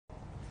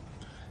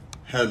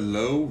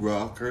Hello,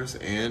 rockers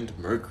and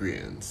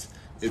Mercuryans.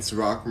 It's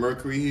Rock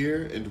Mercury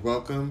here, and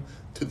welcome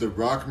to the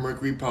Rock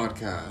Mercury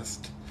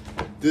podcast.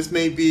 This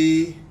may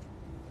be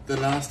the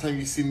last time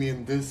you see me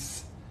in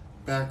this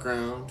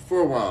background for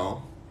a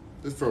while.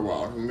 Just for a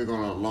while. I'm going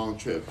on a long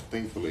trip,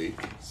 thankfully.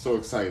 So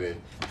excited.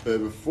 But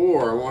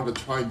before, I wanted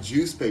to try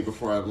Juice Bay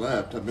before I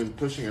left. I've been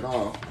pushing it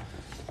off.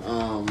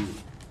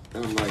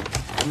 And I'm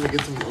like, I'm gonna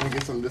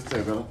get some this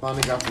day, but I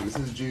finally got some. This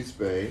is Juice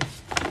Bay.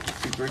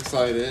 Super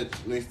excited.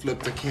 Let me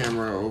flip the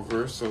camera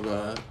over so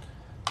that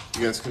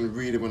you guys can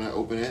read it when I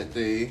open it.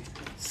 They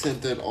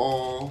sent it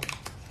all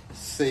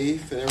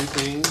safe and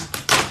everything.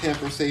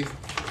 Tamper safe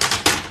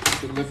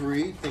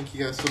delivery. Thank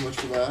you guys so much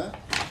for that.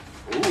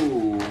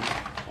 Ooh,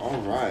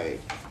 alright.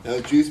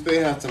 Now Juice Bay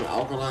has some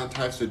alkaline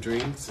types of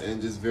drinks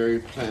and just very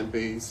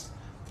plant-based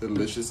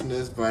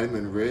deliciousness,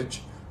 vitamin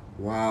rich.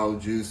 Wow,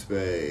 Juice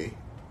Bay.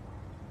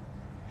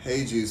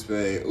 Hey, Juice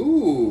Bay.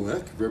 Ooh,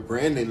 that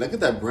branding. Look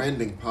at that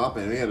branding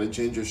popping. We had a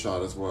ginger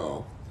shot as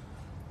well.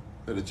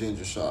 Got a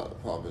ginger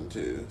shot popping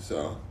too.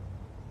 So,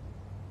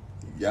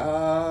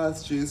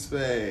 yes, Juice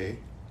Bay.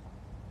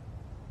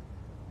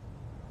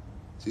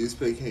 Juice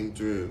Bay came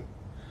through.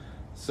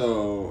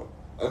 So,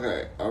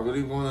 okay, I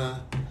don't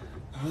know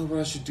what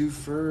I should do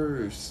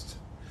first.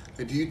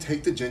 Like, do you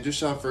take the ginger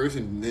shot first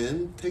and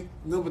then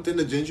but then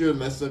the ginger will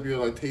mess up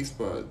your, taste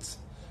buds.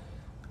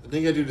 I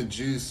think I do the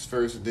juice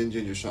first and then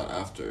ginger shot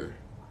after.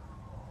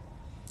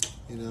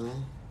 You know?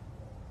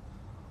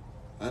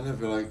 I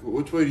never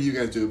which way do you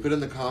guys do it? Put in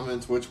the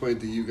comments which way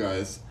do you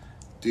guys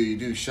do. You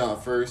do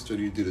shot first or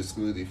do you do the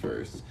smoothie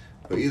first?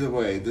 But either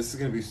way, this is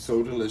going to be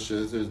so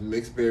delicious. There's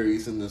mixed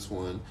berries in this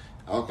one.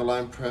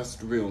 Alkaline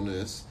pressed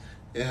realness.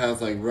 It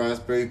has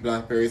raspberries,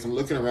 blackberries. I'm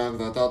looking around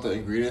because I thought the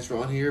ingredients were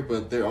on here,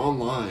 but they're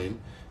online.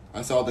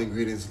 I saw the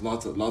ingredients,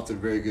 lots of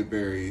very good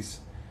berries.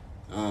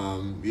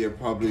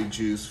 Probably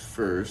juice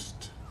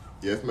first.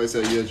 Yeah, somebody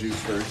said juice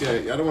first.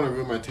 Yeah, I don't want to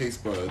ruin my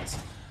taste buds.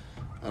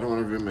 I don't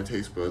want to ruin my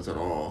taste buds at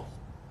all.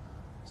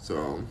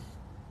 So,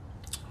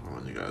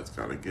 you guys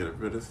gotta get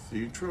rid of a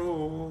few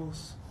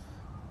trolls.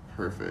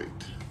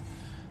 Perfect.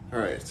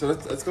 Alright, so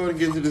let's go ahead and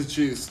get into this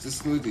juice,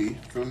 this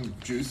smoothie from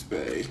Juice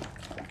Bay.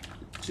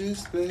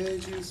 Juice Bay,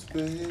 Juice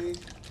Bay.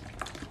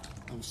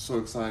 I'm so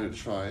excited to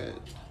try it.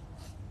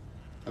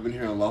 I've been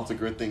hearing lots of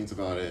great things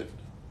about it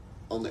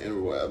on the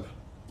interweb.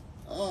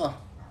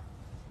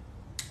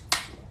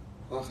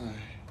 Okay.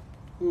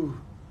 Whew.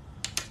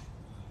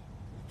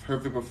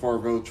 Perfect before a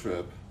road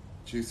trip.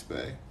 Juice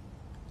Bay.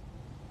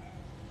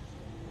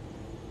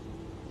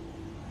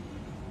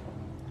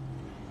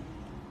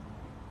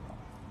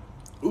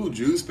 Ooh,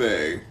 Juice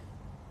Bay.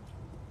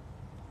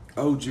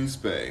 Oh, Juice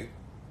Bay.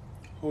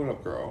 Hold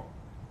up, girl.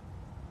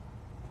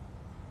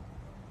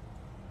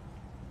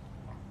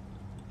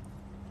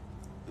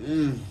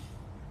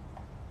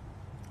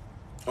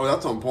 Oh,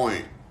 that's on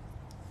point.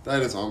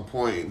 That is on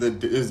point.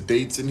 There's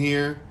dates in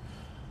here.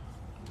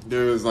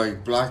 There's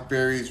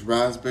blackberries,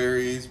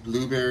 raspberries,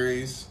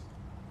 blueberries.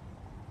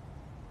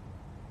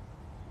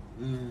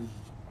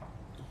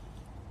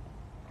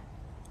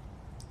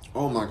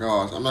 Oh my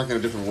gosh, I'm in a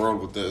different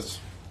world with this.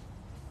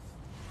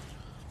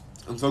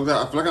 I'm so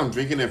glad. I feel like I'm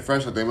drinking it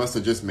fresh. They must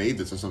have just made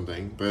this or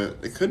something, but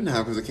it couldn't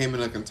have because it came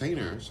in a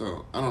container.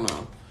 So I don't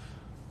know.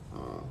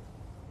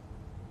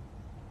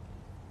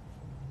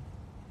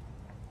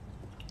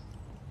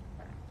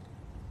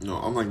 No,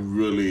 I'm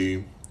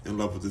really in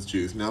love with this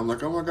juice. Now I'm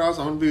oh my gosh,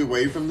 I'm gonna be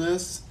away from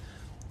this.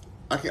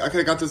 I could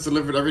have got this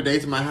delivered every day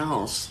to my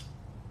house.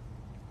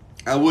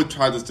 I would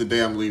try this the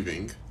day I'm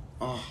leaving.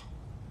 Oh.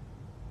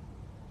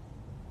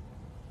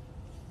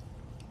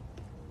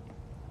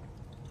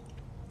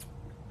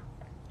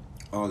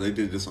 Oh, they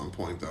did this on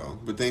point though.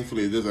 But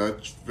thankfully, there's a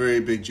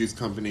very big juice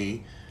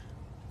company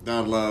that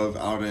I love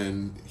out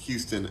in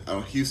Houston,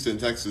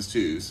 Texas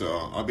too.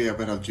 So I'll be able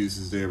to have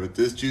juices there. But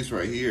this juice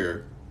right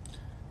here,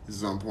 this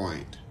is on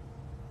point.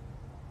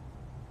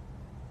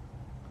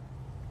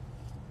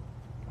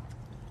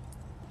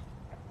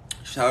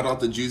 Shout out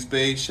to Juice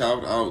Bay.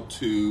 Shout out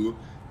to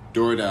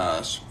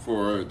DoorDash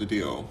for the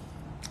deal.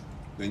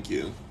 Thank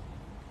you.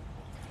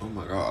 Oh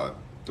my God.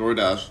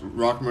 DoorDash.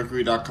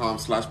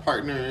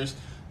 rockmercury.com/partners.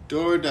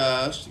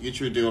 DoorDash. Get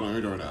your deal on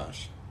your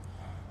DoorDash.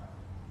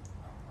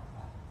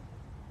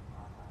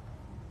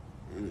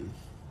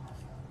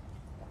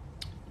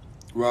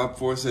 Rob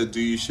Ford said, "Do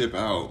you ship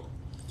out?"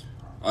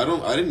 I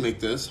didn't make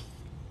this.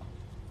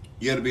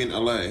 You gotta be in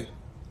LA.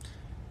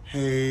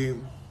 Hey,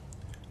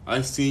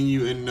 I seen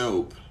you in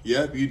Nope.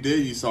 Yep, you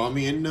did. You saw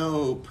me in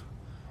Nope.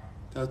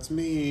 That's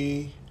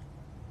me.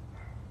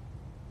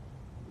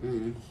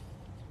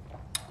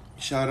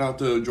 Shout out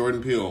to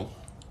Jordan Peele.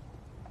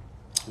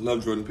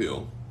 Love Jordan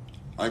Peele.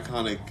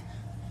 Iconic.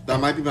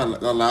 That might be the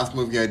last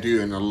movie I do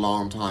in a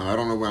long time. I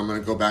don't know when I'm going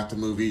to go back to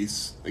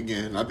movies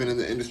again. I've been in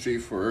the industry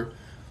for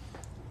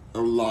a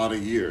lot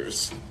of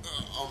years.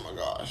 Oh my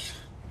gosh.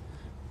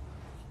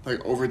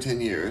 Over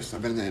 10 years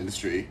I've been in the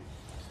industry.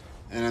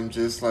 And I'm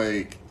just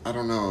I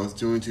don't know, it's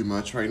doing too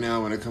much right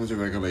now when it comes to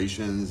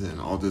regulations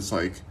and all this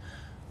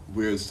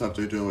weird stuff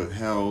they're doing with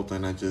health,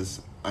 and I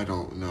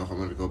don't know if I'm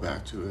gonna go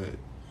back to it.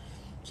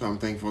 So I'm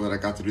thankful that I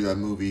got to do that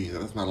movie.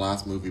 That was my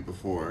last movie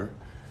before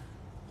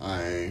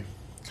I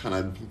kind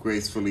of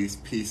gracefully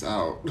peace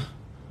out.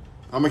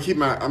 I'm gonna keep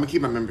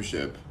my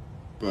membership,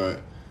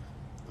 but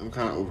I'm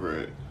kind of over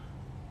it.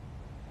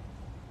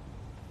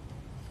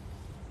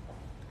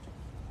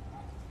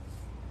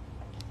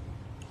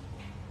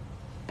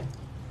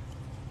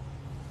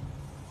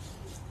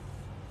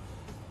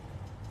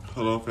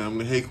 Hello,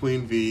 family. Hey,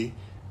 Queen V.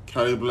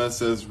 Callie Blessed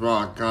says,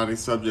 Rock, got a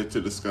subject to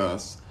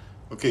discuss.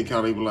 Okay,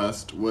 Callie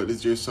Blessed, what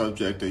is your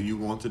subject that you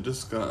want to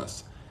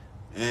discuss?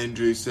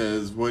 Andrew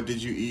says, what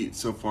did you eat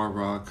so far,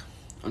 Rock?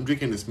 I'm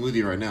drinking a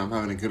smoothie right now. I'm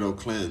having a good old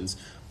cleanse.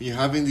 When you're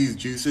having these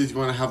juices, you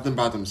want to have them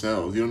by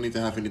themselves. You don't need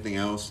to have anything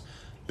else.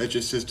 Let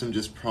your system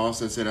just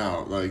process it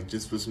out, like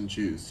just with some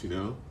juice, you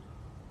know?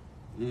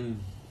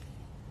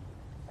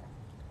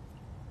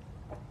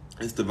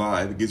 It's the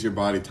vibe. It gives your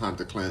body time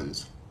to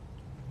cleanse.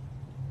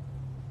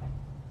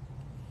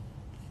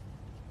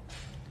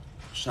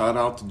 Shout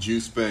out to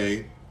Juice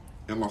Bay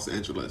in Los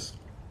Angeles.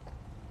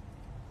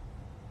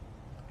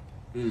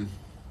 Yeah,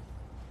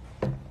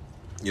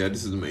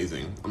 this is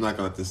amazing. I'm not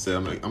gonna let this sit.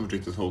 I'm gonna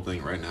drink this whole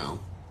thing right now.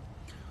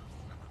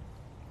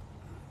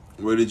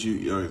 Where did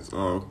you?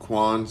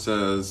 Quantum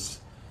says,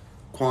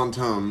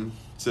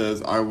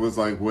 I was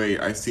like, wait,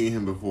 I seen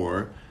him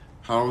before.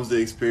 How was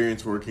the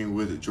experience working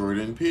with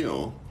Jordan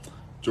Peele?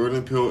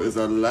 Jordan Peele is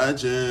a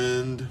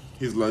legend.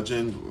 He's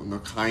legend, the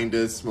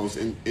kindest, most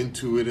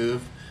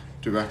intuitive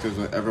directors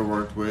I've ever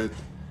worked with,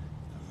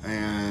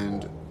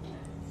 and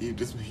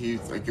he's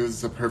like, it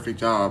was a perfect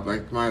job.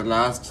 Like my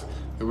last,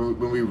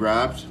 when we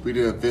wrapped, we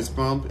did a fist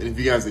bump, and if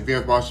you guys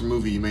watched the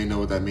movie, you may know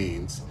what that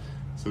means.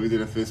 So we did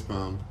a fist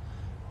bump.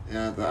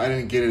 Yeah, I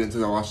didn't get it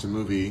until I watched the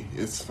movie.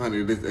 It's funny.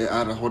 It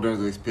had a whole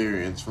other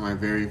experience for my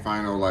very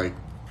final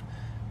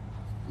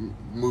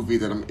movie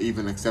that I'm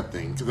even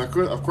accepting.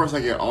 Because of course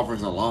I get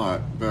offers a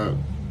lot, but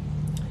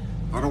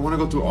I don't want to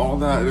go through all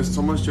that. There's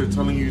so much they're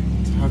telling you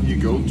to have you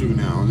go through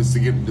now just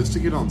to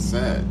get on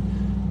set.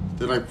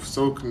 They're like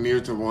so near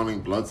to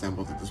wanting blood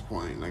samples at this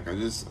point. Like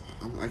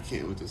I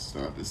can't with this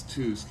stuff. It's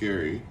too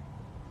scary.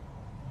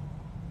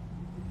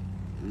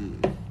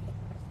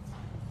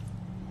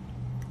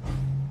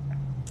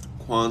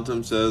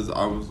 Quantum says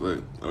I was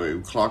like,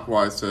 wait,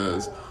 Clockwise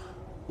says,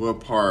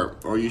 what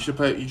part? Or you should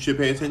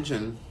pay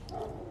attention.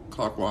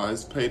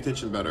 Clockwise, pay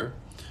attention better.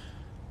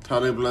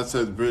 Tyler Bless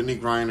says Brittany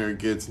Griner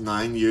gets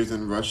 9 years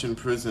in Russian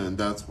prison.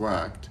 That's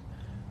whacked.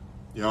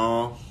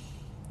 Y'all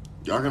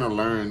gonna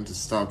learn to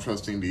stop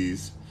trusting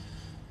these.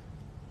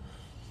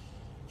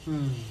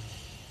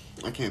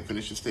 I can't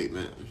finish the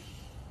statement.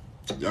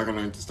 Y'all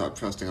gonna learn to stop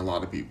trusting a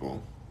lot of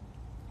people.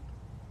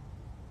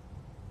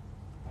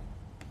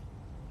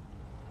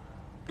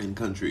 In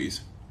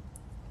countries.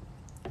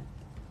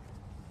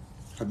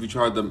 Have you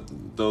tried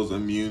those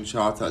immune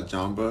shots at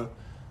Jamba?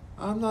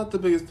 I'm not the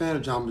biggest fan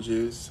of Jamba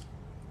Juice.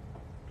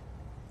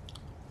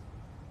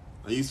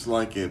 I used to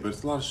like it, but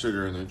it's a lot of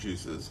sugar in their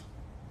juices.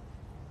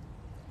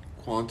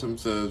 Quantum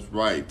says,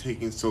 right,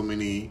 taking so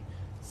many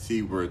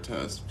C-word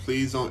tests.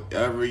 Please don't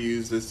ever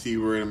use the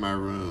C-word in my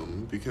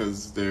room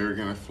because they're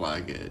gonna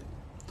flag it.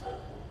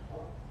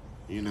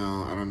 You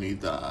know, I don't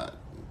need that.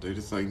 They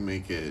just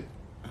make it.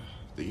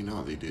 You know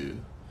how they do.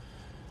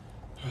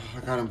 I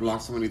got him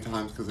blocked so many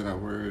times because of that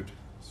word.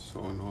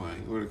 So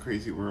annoying. What a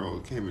crazy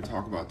world. Can't even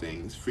talk about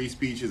things. Free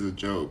speech is a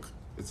joke.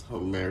 It's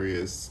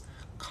hilarious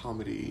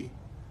comedy.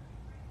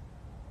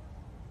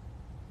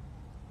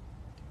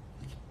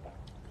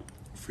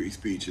 Free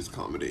speech is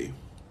comedy.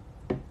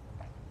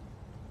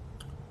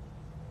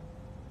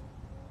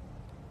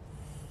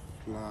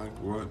 Flag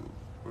what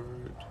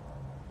word?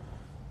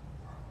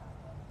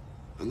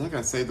 I'm not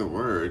gonna say the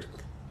word.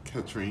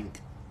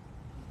 Katrink.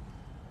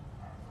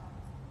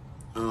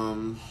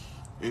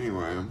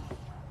 Anyway.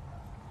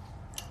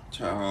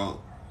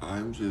 Child,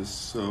 I'm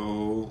just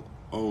so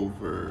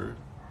over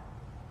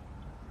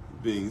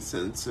being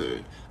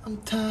censored. I'm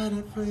tired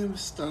of being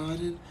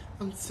started.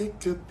 I'm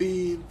sick of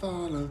being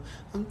followed.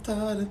 I'm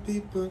tired of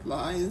people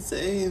lying,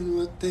 saying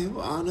what they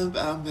want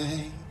about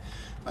me.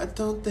 Why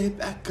don't they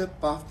back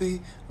up off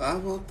me? Why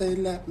won't they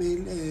let me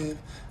live?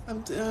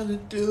 I'm trying to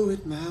do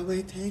it my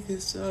way. Take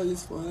it so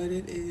it's what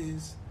it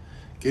is.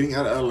 Getting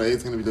out of LA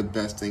is going to be the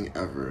best thing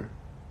ever.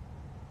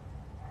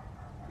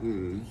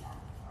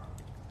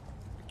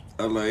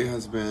 LA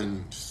has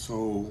been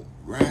so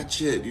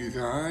ratchet, you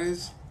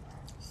guys.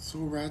 So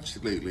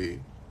ratchet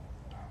lately.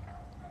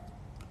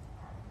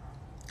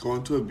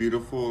 Going to a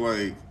beautiful,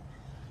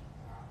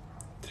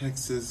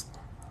 Texas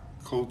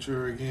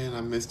culture again.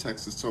 I miss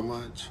Texas so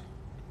much.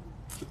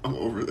 I'm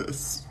over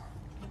this.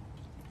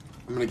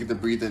 I'm gonna get to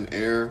breathe in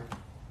air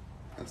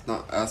that's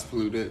not as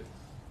polluted.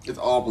 It's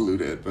all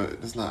polluted, but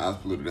it's not as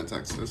polluted in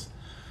Texas.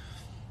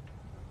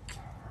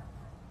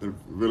 The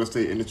real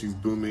estate industry's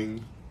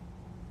booming.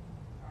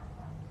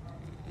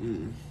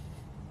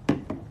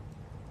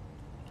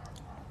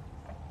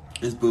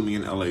 It's booming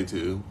in LA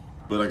too,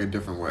 but a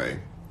different way.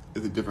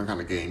 It's a different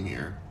kind of game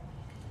here.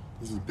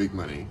 This is big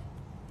money.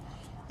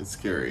 It's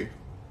scary.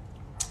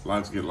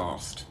 Lives get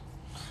lost.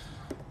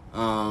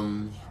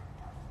 But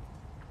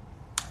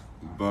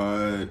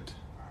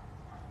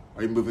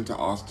are you moving to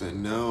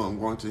Austin? No, I'm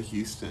going to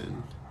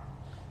Houston.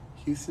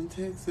 Houston,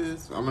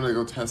 Texas. I'm gonna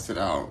go test it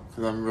out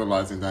because I'm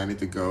realizing that I need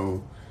to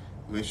go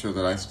make sure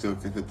that I still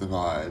can fit the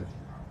vibe.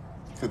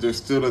 Because there's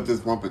still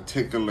this one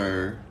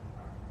particular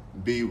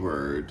B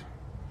word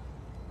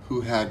who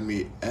had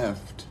me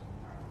effed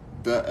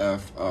the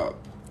F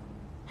up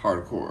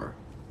hardcore.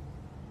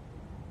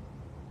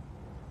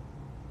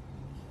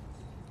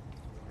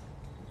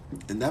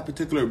 And that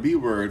particular B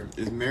word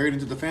is married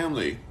into the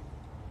family.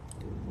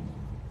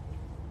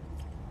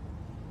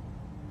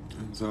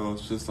 And so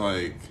it's just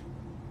like,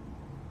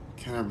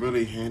 can I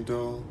really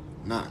handle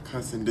not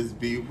cussing this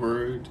B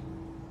word,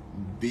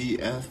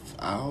 BF,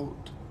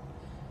 out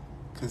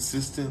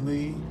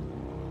consistently?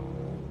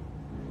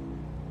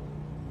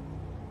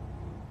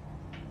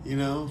 You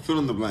know, fill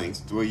in the blanks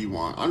the way you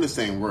want. I'm just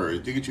saying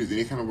words. You can choose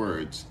any kind of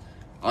words.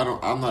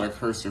 I'm not a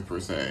cursor per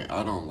se.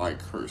 I don't like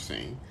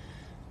cursing.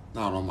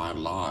 Not on my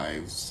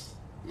lives.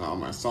 Not on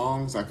my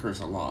songs. I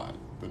curse a lot,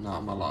 but not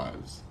on my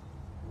lives.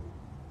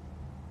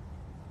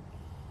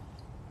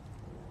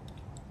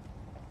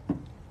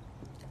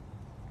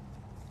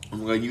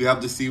 I'm like, you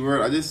have the C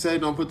word? I just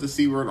said don't put the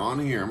C word on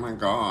here. Oh my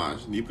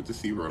gosh. You put the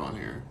C word on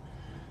here.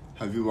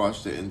 Have you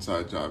watched The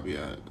Inside Job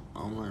yet?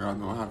 Oh my god,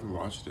 no, I haven't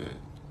watched it.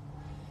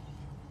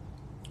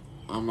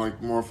 I'm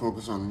like more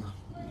focused on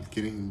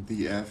getting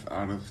the F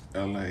out of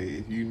LA.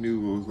 If you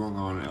knew what was going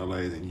on in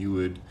LA, then you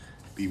would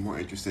be more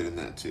interested in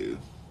that too.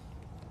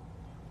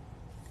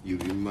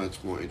 You'd be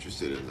much more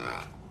interested in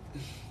that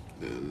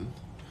than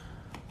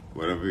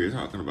whatever you're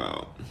talking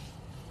about.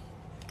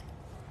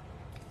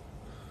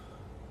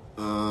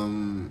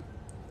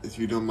 If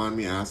you don't mind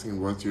me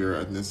asking, what's your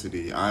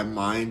ethnicity? I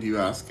mind you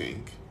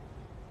asking.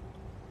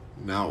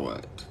 Now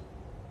what?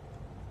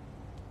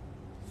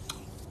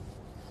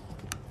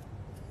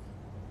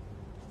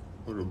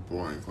 What a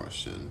boring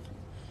question.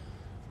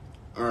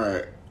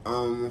 Alright,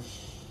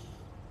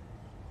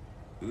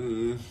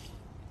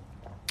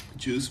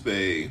 Juice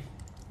Bay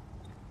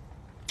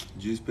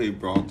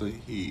brought the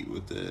heat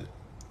with it.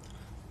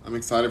 I'm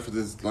excited for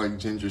this like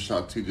ginger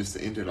shot too, just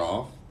to end it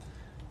off.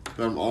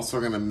 But I'm also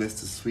gonna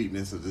miss the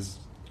sweetness of this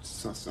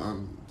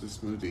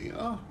smoothie.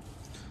 Oh,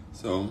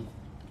 so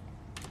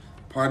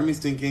part of me's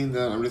thinking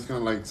that I'm just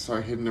gonna like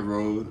start hitting the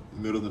road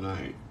middle of the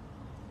night.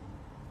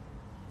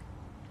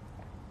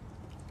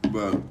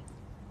 But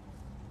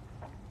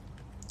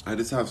I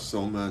just have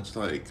so much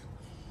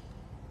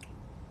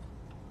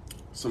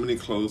so many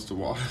clothes to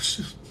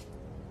wash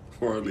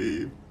before I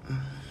leave.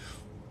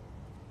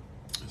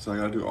 So I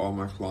gotta do all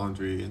my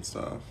laundry and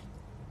stuff.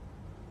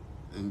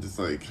 And just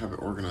like have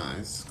it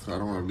organized. Cause I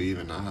don't wanna leave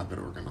and not have it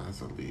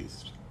organized at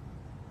least.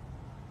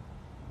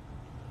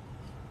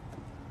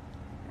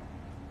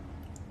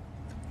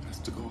 That's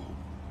the goal.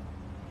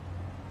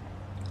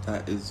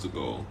 That is the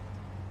goal.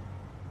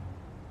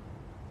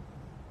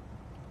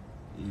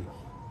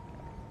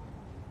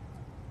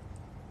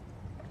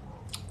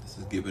 This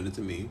is giving it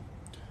to me.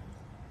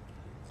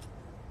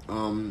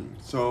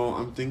 So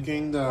I'm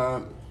thinking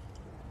that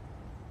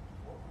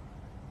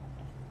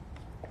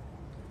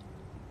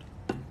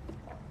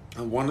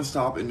I want to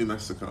stop in New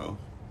Mexico.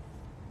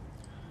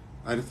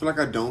 I feel like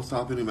I don't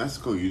stop in New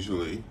Mexico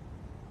usually.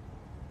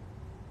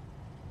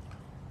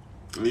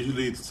 I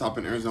usually stop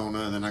in Arizona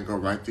and then I go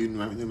right through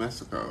New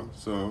Mexico.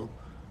 So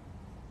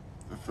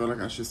I feel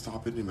like I should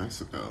stop in New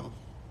Mexico.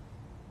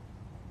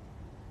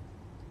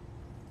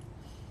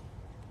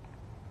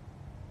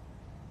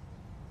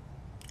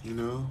 You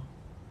know?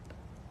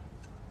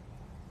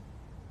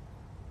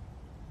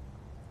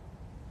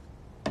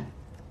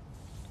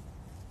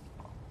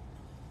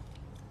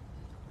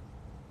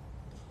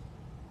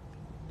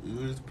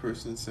 What is the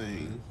person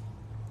saying?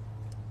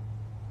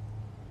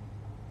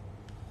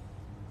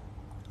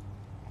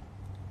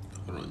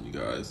 Hold on, you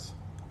guys.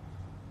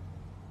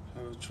 I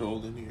have a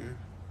troll in here.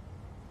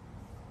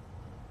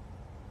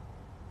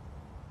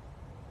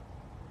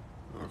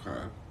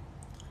 Okay.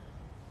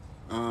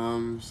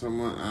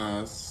 Someone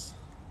asks.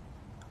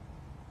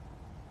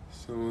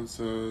 Someone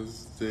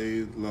says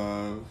they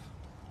love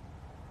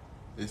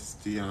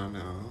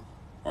Estiano.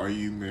 Are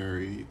you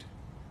married?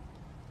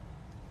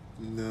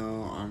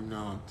 No, I'm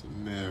not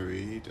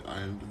married. I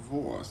am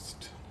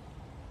divorced.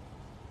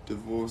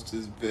 Divorced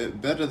is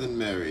better than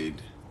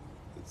married.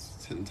 It's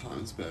 10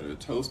 times better.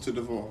 Toast to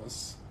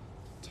divorce.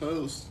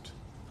 Toast.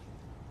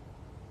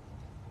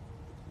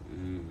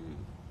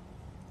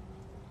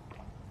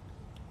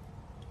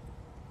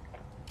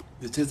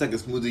 It tastes like a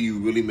smoothie you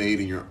really made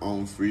in your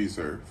own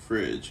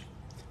fridge.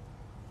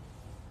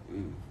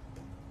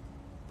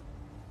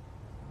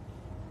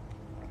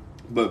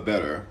 But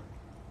better.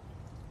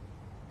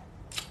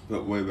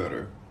 But way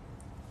better.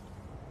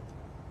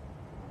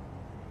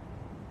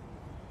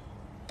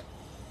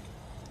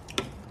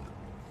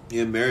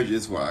 Yeah, marriage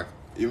is whack.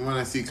 Even when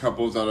I see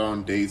couples that are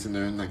on dates and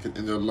they're in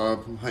their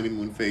love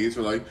honeymoon phase,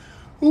 they're like,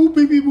 oh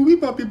baby booby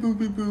poppy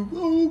booby boo,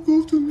 oh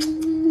go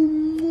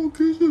to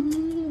kiss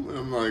you. And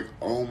I'm like,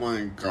 oh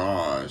my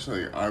gosh,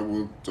 like I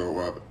will throw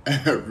up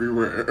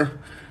everywhere.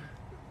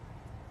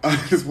 I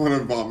just want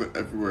to vomit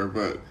everywhere,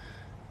 but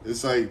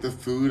it's like the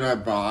food I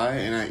buy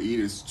and I eat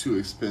is too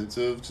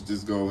expensive to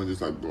just go and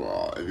just like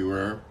blah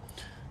everywhere.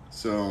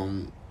 So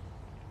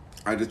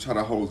I just try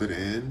to hold it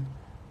in,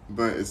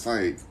 but it's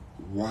like,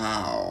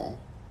 wow.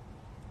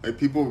 Like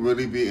people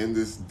really be in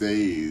this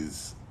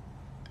daze.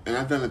 And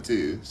I've done it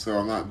too, so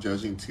I'm not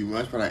judging too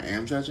much, but I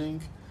am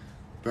judging.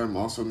 But I'm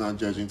also not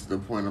judging to the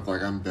point of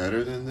like I'm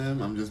better than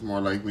them. I'm just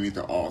more like we need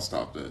to all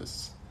stop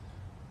this.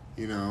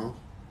 You know?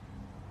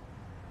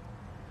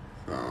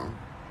 So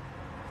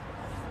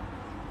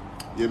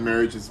your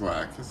marriage is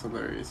whack. It's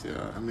hilarious,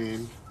 yeah. I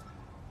mean,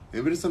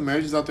 maybe there's some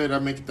marriages out there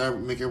that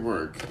make it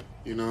work.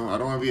 You know, I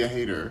don't want to be a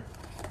hater.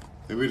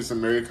 Maybe there's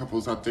some married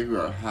couples out there who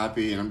are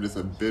happy, and I'm just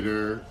a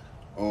bitter,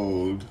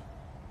 old.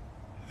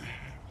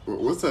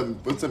 What's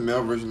a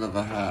male version of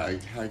a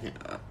hag?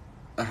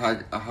 A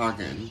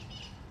hagen.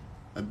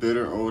 A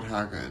bitter old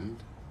hagen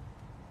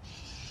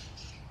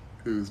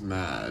who's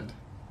mad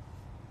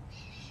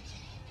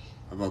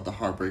about the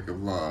heartbreak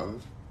of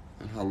love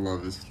and how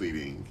love is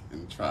fleeting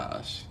and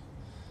trash.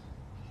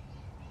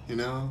 You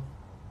know?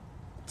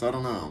 So I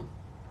don't know.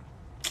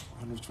 I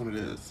don't know which one it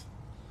is.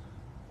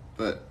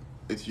 But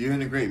if you're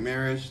in a great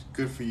marriage,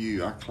 good for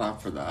you. I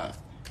clap for that.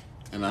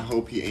 And I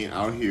hope he ain't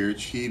out here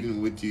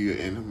cheating with you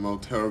in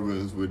motel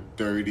rooms with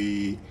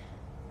dirty,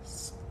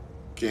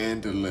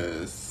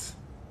 scandalous,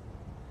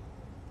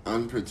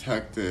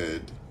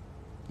 unprotected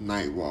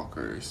night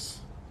walkers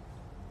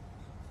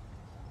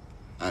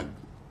at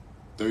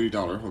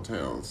 $30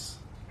 hotels.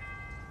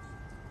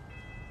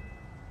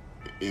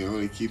 It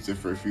only keeps it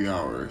for a few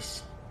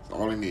hours. That's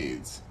all he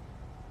needs.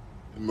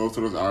 And most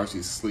of those hours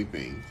he's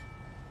sleeping.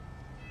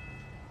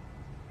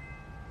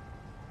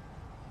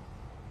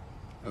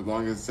 As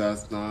long as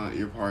that's not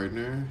your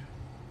partner,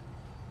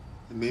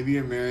 and maybe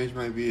your marriage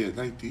might be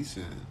like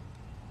decent.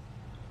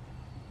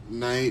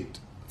 Night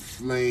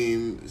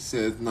Flame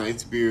says,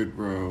 nice beard,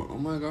 bro. Oh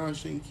my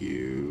gosh, thank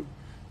you.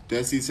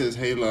 Desi says,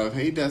 hey love.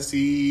 Hey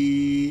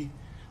Desi.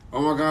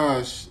 Oh my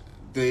gosh.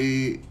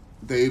 They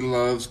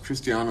loves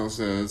Cristiano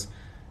says,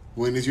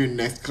 when is your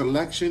next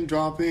collection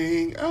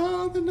dropping?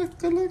 Oh, the next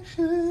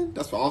collection.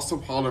 That's also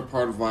part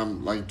of why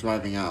I'm like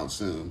driving out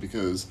soon,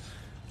 because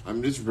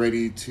I'm just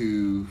ready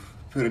to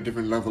put a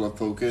different level of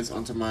focus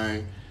onto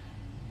my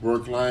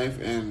work life,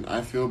 and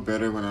I feel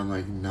better when I'm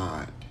like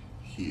not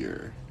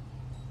here.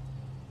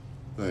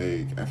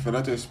 Like I feel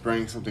like they're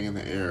spraying something in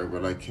the air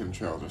with like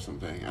chemtrails or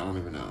something. I don't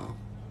even know.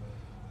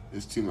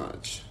 It's too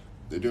much.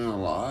 They're doing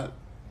a lot,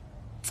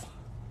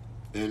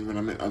 and when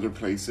I'm in other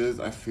places,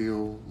 I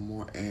feel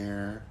more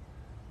air,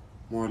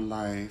 more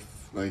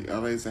life. Like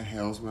LA is a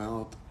hell's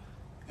mouth,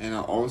 and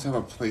I always have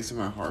a place in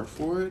my heart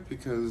for it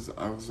because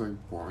I was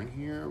like born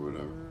here or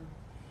whatever.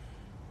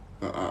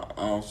 But I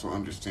also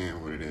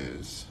understand what it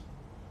is.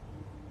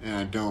 And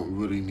I don't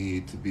really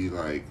need to be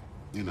like,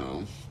 you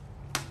know,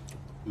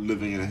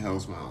 living in a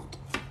hell's mouth.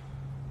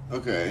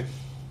 Okay.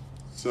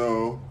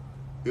 So,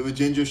 we have a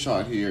ginger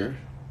shot here.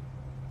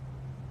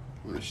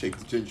 I'm going to shake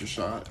the ginger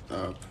shot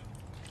up.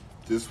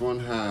 This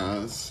one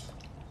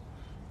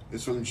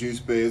it's from Juice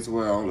Bay as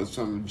well. It's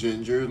from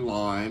ginger,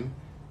 lime,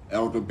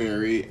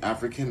 elderberry,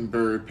 African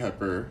bird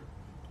pepper,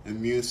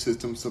 immune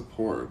system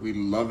support. We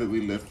love it.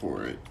 We live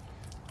for it.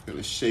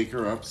 Gonna shake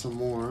her up some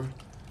more.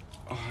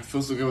 Oh, I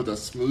feel so good with that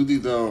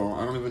smoothie though.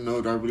 I don't even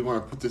know, do I really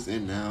want to put this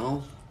in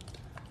now?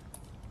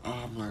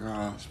 Oh my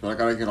gosh, but I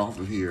gotta get off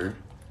of here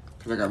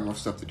because I got more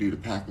stuff to do to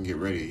pack and get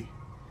ready.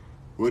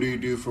 What do you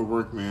do for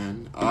work,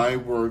 man? I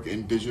work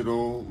in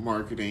digital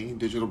marketing,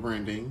 digital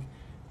branding,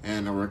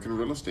 and I work in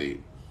real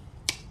estate.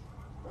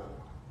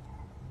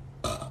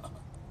 But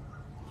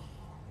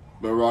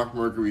Rock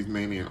Mercury is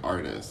mainly an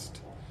artist.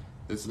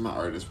 This is my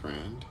artist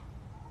brand.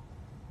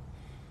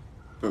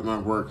 But my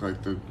work,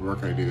 like the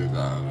work I do is that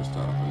other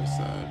stuff. I just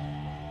said.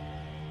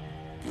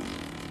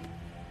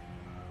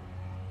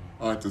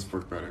 I like this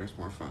work better. It's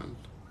more fun.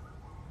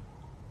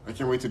 I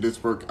can't wait till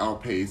this work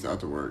outpays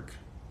other work.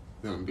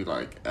 Then I'll be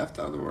like, F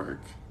the other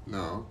work.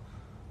 No.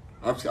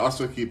 I'll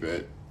still keep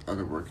it,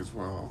 other work as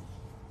well.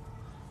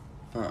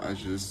 But I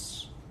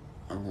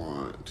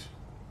want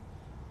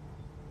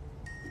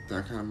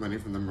that kind of money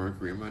from the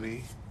Mercury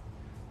money.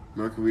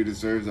 Mercury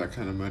deserves that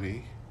kind of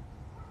money.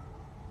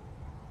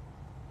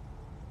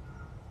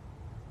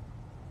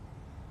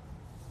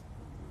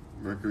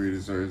 Mercury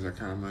deserves that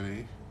kind of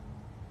money.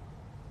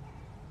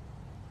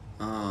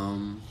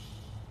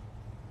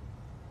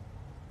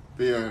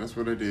 But yeah, that's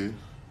what I do.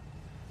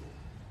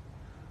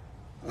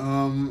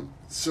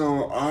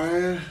 So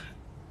I'm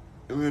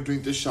gonna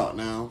drink this shot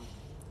now.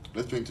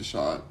 Let's drink the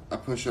shot. I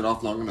pushed it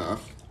off long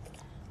enough.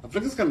 I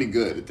think it's gonna be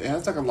good. It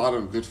has like a lot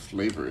of good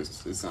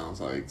flavors, it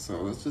sounds like.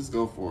 So let's just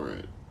go for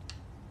it.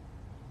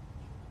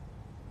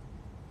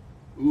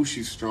 Ooh,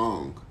 she's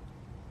strong.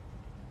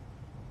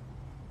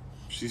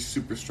 She's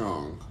super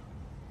strong.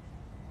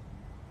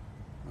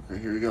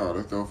 Okay, here we go.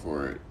 Let's go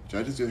for it. Should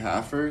I just do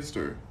half first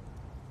or?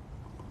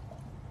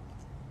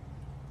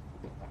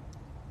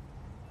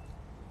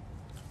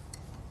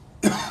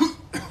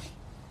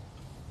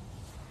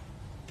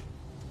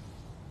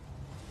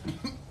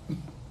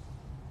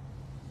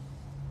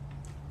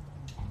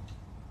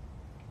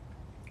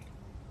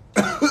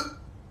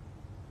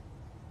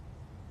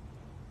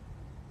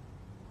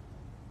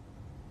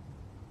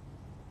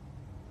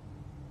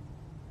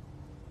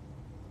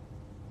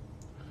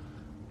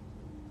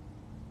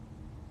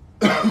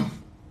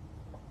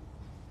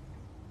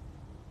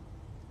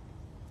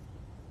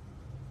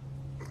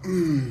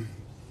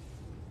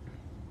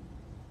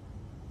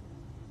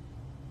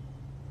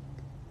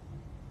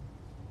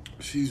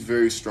 She's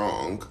very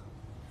strong.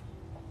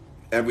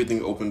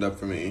 Everything opened up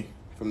for me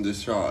from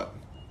this shot.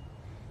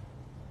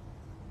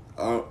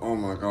 Oh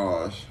my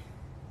gosh.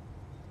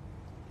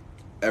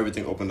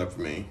 Everything opened up for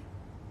me.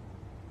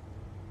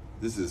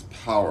 This is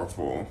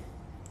powerful.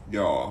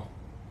 Y'all.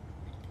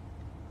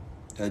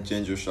 That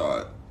ginger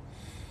shot.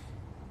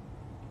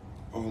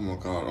 Oh my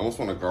god. I almost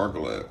want to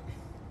gargle it.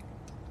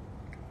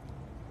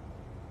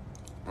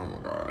 Oh my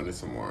god. I need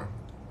some more.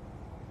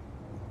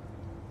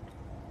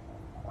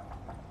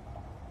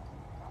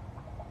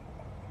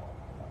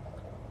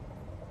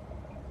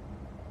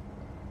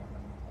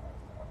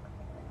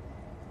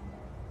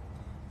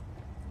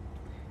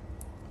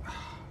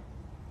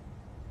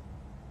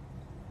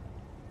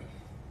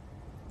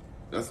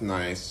 That's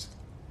nice.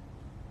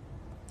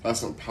 That's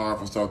some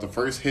powerful stuff. The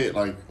first hit,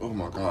 like, oh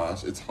my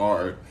gosh, it's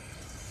hard.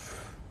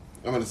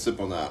 I'm gonna sip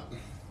on that.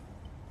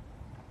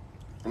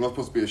 I'm not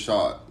supposed to be a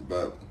shot,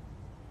 but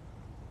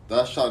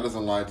that shot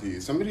doesn't lie to you.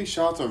 Some of these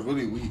shots are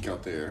really weak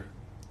out there.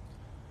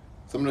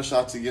 Some of the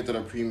shots you get that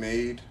are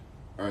pre-made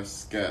are a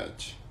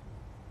sketch.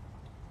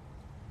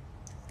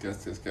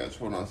 Sketch.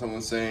 Hold on,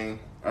 someone's saying,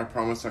 I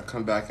promise I'll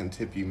come back and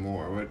tip you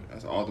more. What?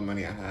 That's all the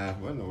money I have.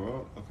 What in the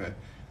world? Okay.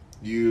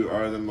 You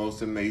are the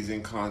most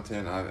amazing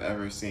content I've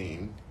ever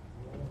seen.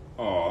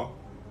 Aw.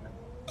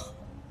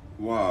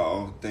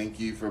 Wow, thank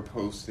you for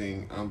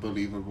posting.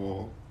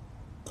 Unbelievable.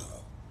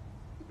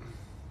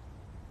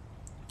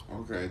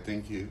 Okay,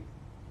 thank you.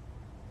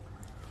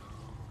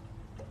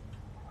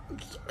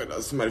 Sorry,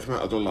 that's somebody from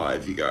my other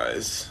live, you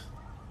guys.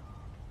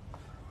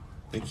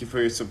 Thank you for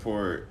your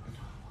support.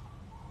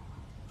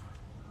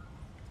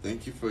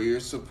 Thank you for your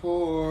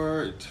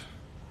support.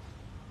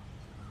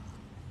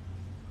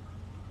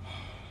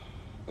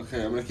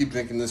 Okay, I'm gonna keep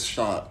drinking this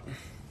shot.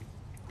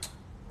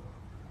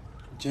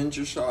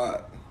 Ginger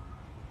shot.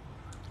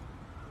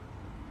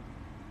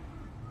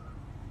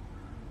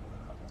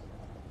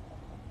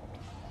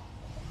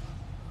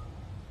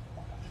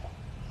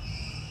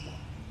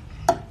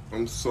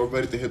 I'm so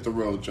ready to hit the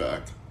road,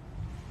 Jack.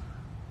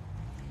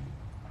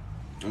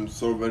 I'm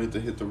so ready to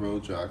hit the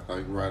road, Jack,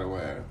 like right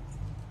away.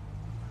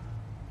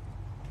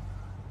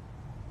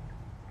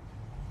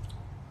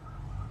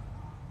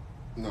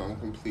 No, I'm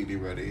completely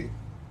ready.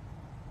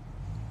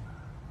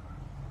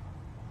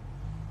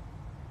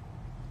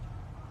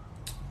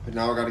 But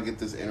now I gotta get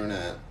this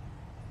internet.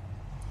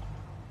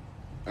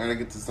 I gotta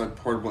get this like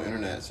portable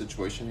internet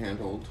situation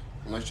handled.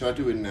 I'm like, should I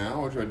do it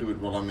now or should I do it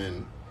while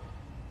I'm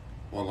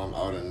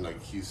out in like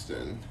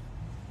Houston?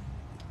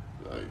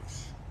 Like,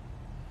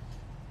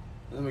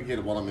 let me get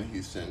it while I'm in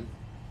Houston.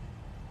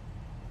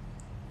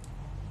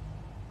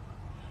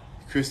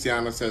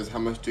 Christiana says, how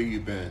much do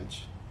you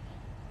bench?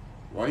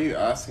 Why are you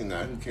asking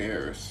that? Who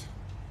cares?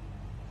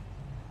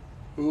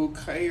 Who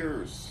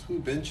cares? Who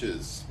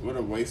benches? What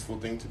a wasteful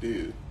thing to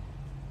do.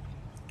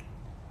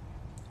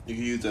 You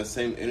can use that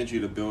same energy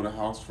to build a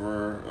house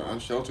for an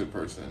unsheltered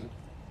person.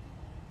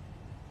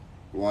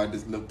 Why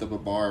just lift up a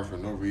bar for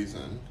no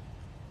reason?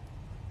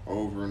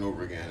 Over and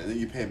over again. And then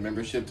you pay a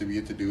membership to be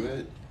able to do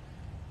it?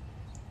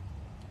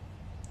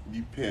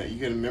 You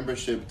get a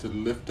membership to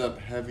lift up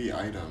heavy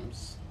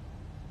items.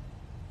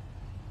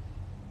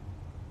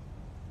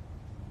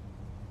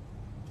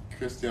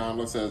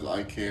 Cristiano says,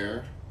 I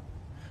care.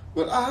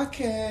 Well, I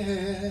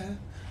care.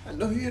 I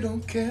know you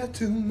don't care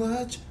too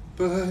much,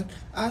 but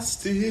I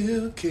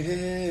still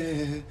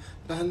care.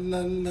 La la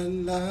la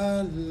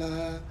la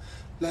la.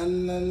 La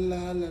la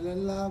la la la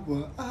la.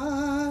 Well,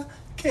 I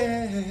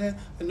care.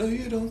 I know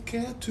you don't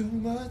care too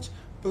much,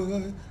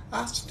 but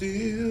I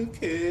still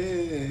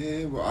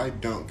care. Well, I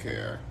don't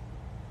care.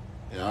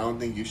 And I don't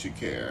think you should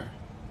care.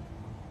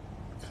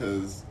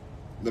 Because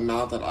the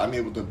amount that I'm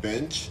able to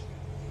bench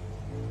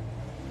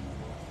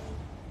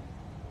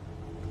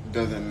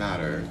doesn't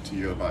matter to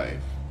your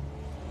life.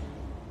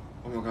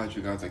 Oh my god,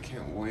 you guys, I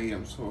can't wait.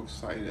 I'm so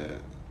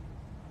excited.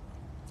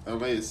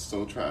 LA is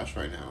so trash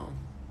right now.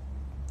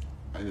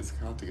 I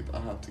have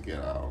to get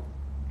out.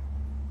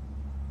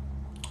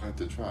 Like,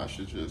 the trash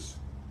is just,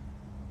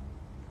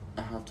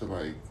 I have to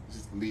like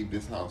just leave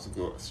this house and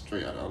go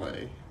straight out of LA.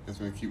 I'm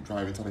gonna keep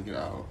driving until I get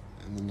out.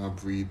 And then I'll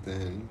breathe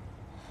in.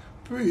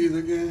 Breathe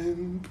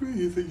again,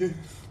 breathe again.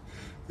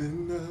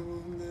 And I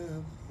will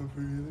never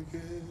breathe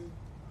again.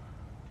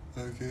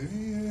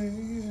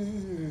 Again.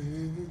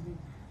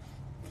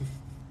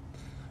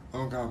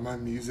 Oh god, my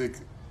music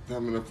that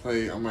I'm gonna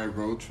play on my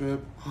road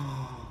trip.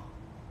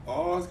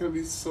 Oh, it's gonna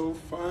be so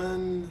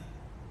fun.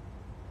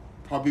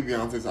 Probably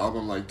Beyonce's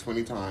album like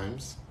 20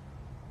 times.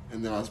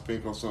 And then I'll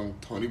sprinkle some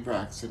Toni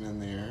Braxton in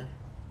there.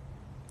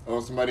 Oh,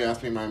 somebody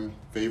asked me my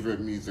favorite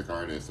music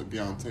artist.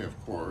 Beyonce, of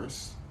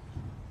course.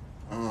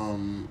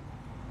 And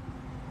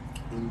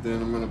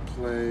then I'm gonna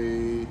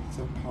play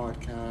some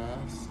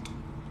podcast.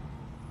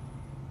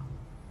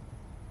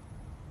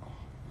 Oh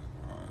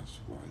my gosh,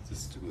 why is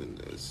this doing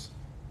this?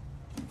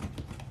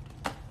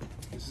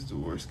 This is the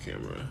worst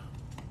camera.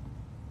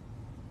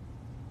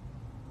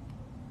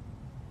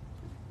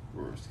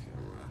 Worst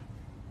camera.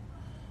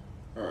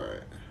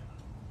 Alright.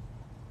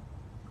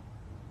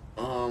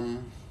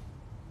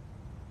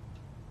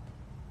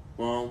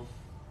 Well.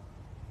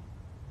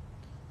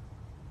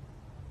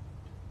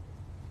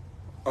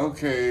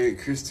 Okay,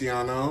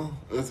 Cristiano.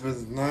 It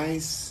was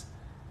nice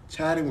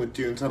chatting with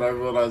you until I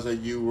realized that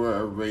you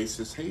were a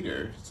racist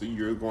hater. So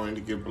you're going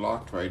to get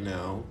blocked right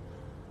now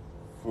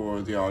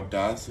for the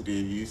audacity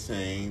of you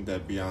saying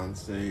that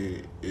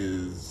Beyonce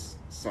is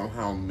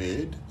somehow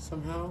mid,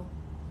 somehow.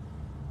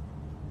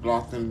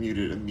 Blocked and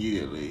muted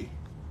immediately.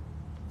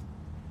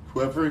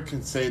 Whoever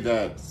can say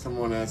that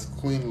someone as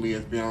queenly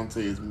as Beyonce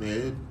is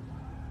mid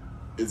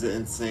is an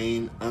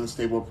insane,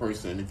 unstable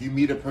person. If you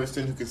meet a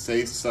person who can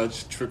say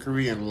such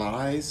trickery and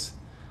lies,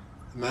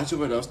 imagine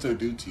what else they'll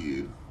do to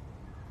you.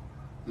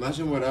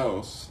 Imagine what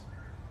else.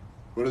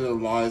 What are the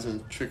lies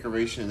and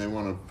trickery they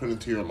want to put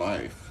into your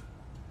life?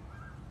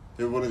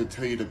 They're willing to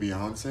tell you that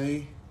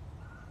Beyonce,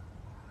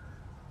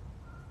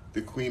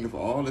 the queen of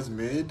all, is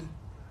mid?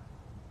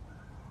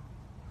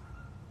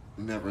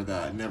 Never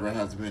that. Never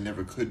has been,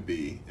 never could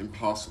be.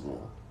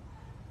 Impossible.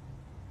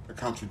 A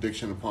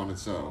contradiction upon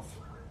itself.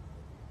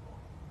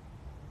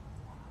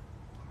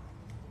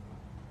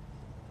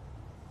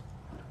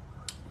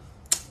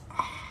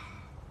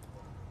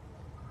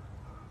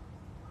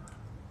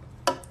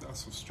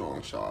 That's a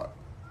strong shot.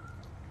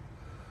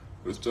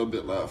 There's still a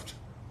bit left.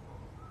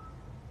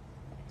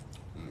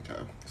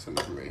 Okay, that's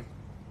enough for me.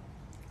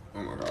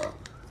 Oh my god.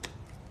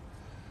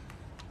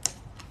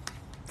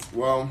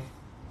 Well,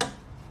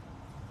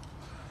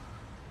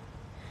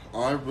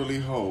 I really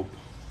hope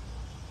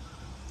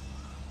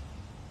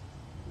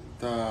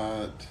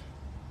that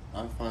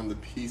I find the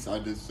peace I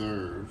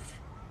deserve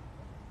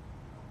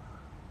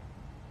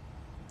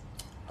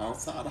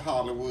outside of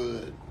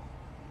Hollywood.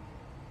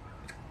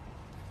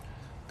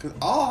 Because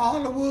all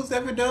Hollywood's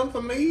ever done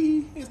for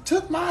me is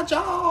took my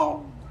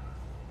job.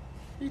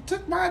 He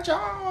took my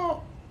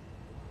job.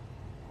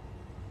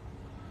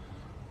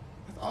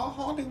 That's all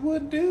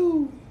Hollywood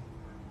do.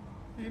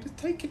 You just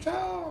take your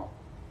job.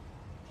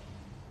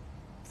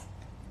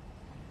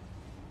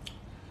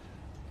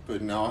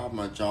 But now I have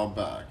my job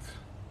back.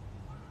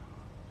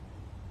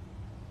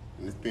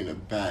 And it's been a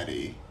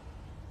baddie.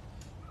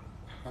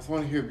 I just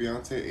want to hear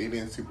Beyonce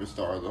Alien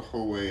Superstar the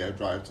whole way I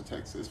drive to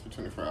Texas for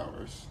 24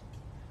 hours.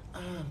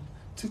 I'm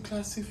too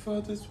classy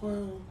for this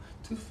world.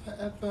 Too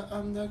forever,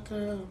 I'm that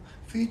girl.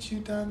 Feed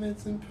you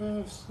diamonds and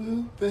pearls.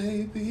 Ooh,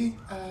 baby,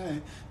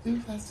 I too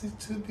classy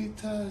to be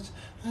touched.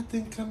 I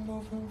think I'm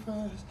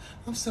overrushed.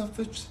 I'm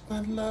selfish with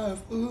my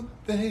love. Ooh,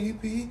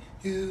 baby,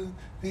 you,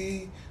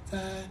 me,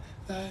 that,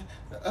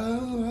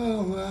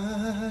 oh,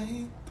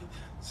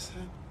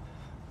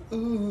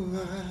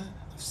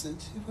 I've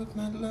sent you with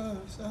my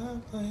love.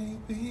 So,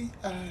 baby,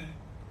 I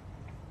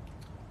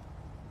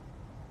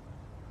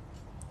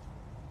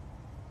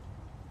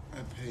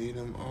paid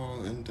them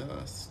all in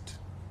dust.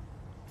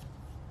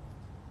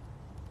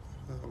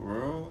 The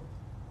world?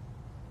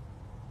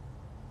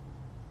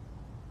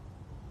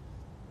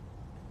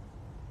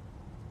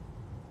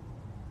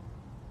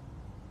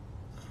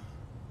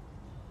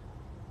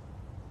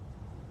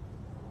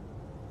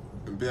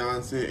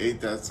 Beyonce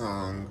ate that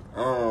song.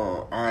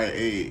 Oh, I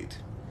ate.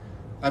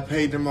 I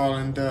paid them all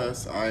in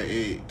dust. I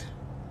ate.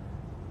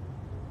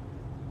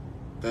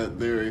 That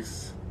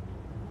lyrics.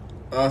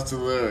 Oh, that's the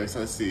lyrics.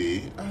 I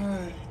see.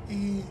 I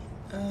eat.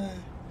 I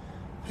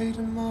paid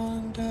them all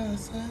in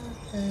dust.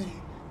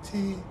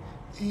 I-A-T-E.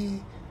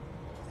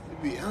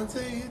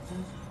 Beyonce.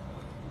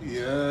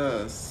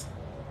 Yes.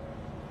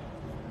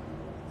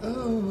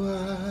 Oh,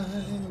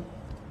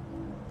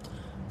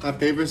 my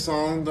favorite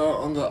song though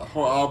on the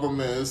whole album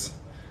is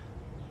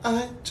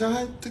I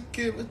tried to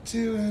give it to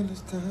you and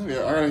it's time.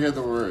 Yeah, I gotta hear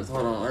the words.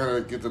 Hold on, I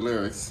gotta get the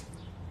lyrics.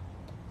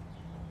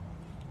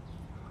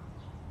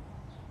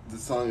 The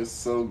song is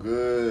so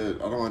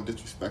good. I don't want to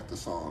disrespect the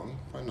song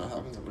by not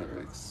having the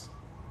lyrics.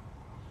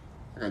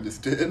 Like I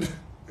just did.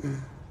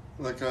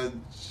 Like I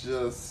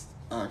just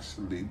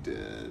actually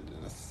did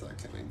a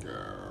second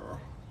ago.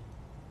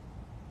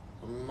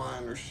 A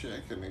minor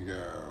second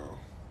ago.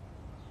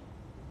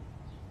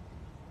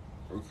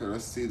 Okay,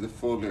 let's see the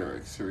full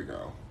lyrics. Here we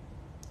go.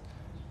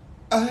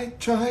 I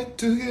tried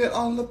to get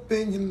all up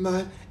in your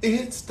mind.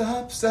 It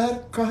stops at a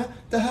crime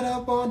that I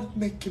wanna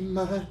make you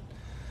mine.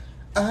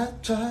 I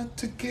tried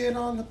to get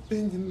all up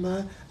in your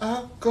mind.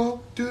 I'll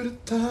go do the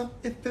time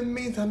if it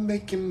means I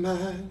make you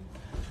mine.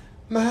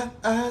 my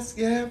eyes,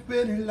 yeah,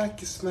 really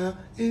like your smile.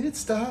 It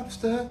stops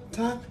the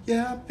time,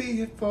 yeah, I'll be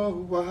here for a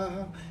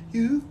while.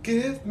 You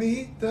give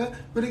me the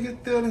really good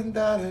feeling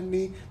that I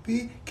need.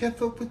 Be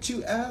careful what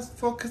you ask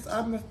for, cause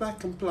I must not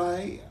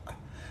comply.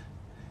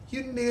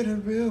 You need a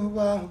real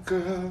wild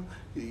girl.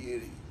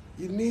 You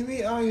need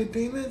me, all your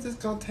demons, it's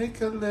gonna take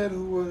a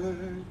little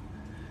word.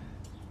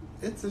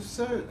 It's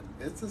absurd.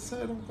 It's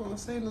absurd. I'm gonna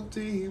say no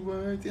 3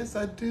 words. Yes,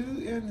 I do,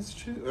 and it's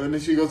true. And then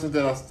she goes into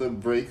the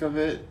break of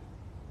it.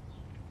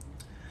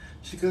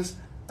 She goes,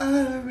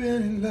 I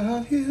really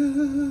love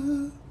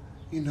you.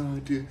 You know I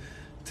do.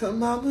 Tell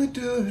mama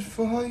do it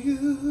for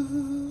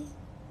you.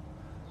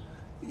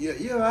 Yeah,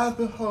 your eyes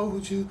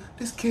behold you.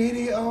 This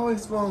kitty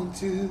always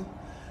wants you.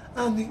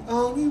 I'm the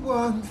only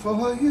one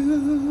for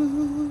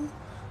you.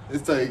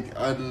 It's like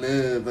I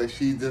live. Like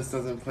she just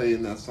doesn't play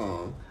in that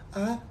song.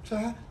 I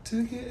try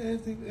to get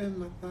everything in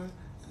my mind.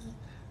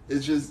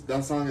 It's just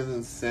that song is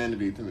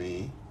insanity to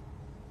me.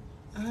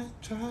 I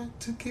try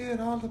to get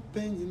all up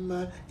in your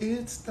mind.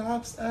 It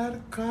stops at a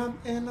crime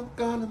and I'm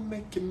gonna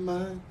make you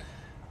mine.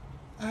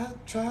 I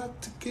try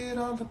to get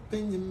all up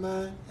in your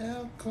mind.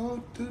 I'll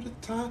go through the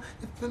time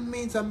if it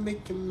means I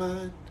make you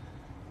mine.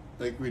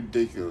 Like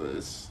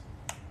ridiculous.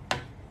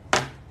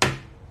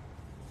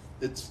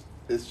 It's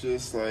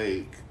just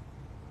like,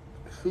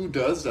 who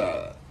does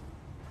that?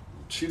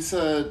 She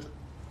said,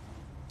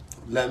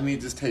 let me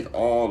just take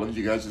all of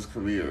you guys'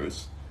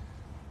 careers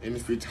and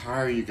just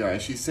retire you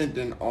guys. She sent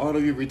in all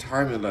of your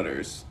retirement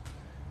letters.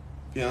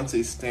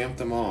 Beyonce stamped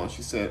them all.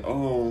 She said,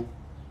 oh,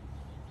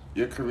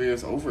 your career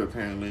is over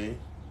apparently.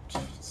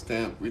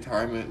 Stamp,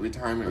 retirement,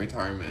 retirement,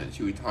 retirement.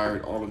 She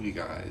retired all of you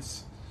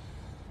guys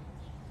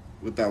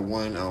with that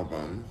one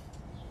album.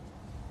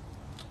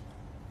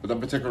 But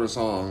that particular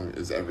song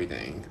is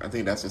everything. I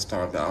think that's the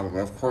star of the album.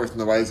 Of course,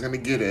 nobody's going to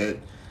get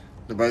it.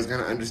 Nobody's going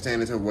to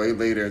understand it until way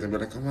later. They'll be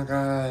like, oh my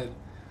God,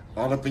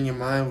 All Up in Your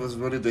Mind was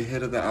really the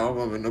hit of the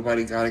album, and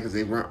nobody got it because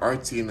they weren't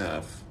artsy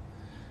enough.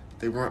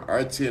 They weren't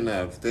artsy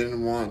enough. They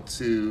didn't want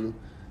to,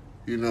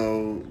 you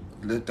know,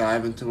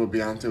 dive into what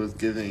Beyonce was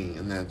giving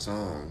in that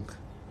song.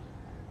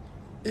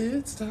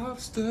 It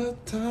stops the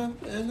time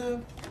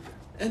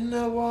and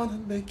I wanna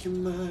make you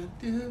mine.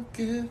 You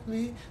give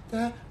me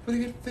that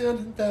really good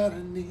feeling that I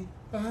need.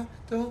 Why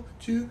don't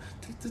you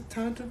take the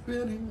time to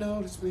really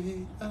notice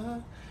me?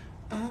 I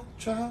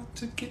try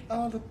to get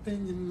all up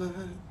in your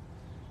mind.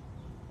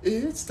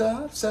 It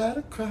stops at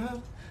a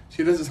crime.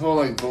 She does this whole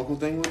like vocal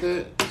thing with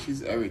it.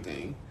 She's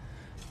everything.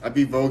 I'd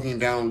be voguing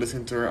down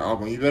listening to her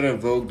album. You better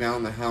vogue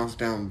down the house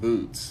down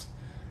boots.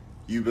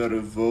 You better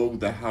vogue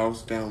the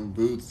house down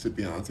boots to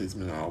Beyonce's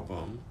new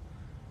album.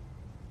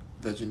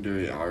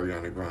 Legendary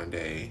Ariana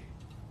Grande.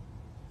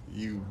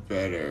 You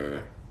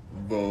better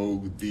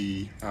vogue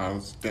the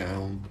house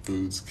down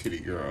boots, kitty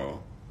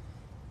girl.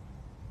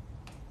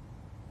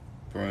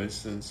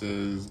 Bryson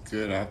says,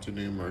 good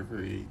afternoon,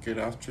 Mercury. Good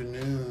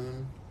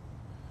afternoon.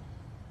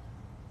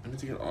 I need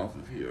to get off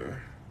of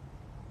here.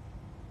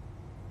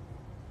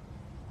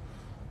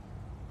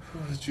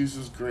 The juice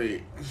was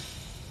great.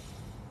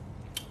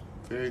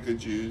 Very good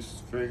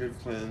juice. Very good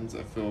cleanse.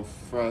 I feel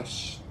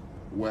fresh,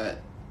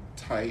 wet,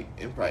 tight,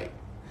 and right.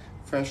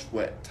 Fresh,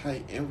 wet,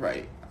 tight, and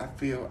right. I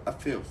feel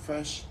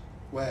fresh,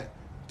 wet,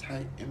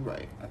 tight, and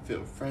right. I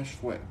feel fresh,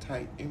 wet,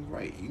 tight, and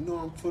right. You know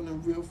I'm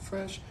feeling real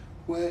fresh,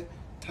 wet,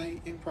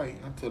 tight, and right.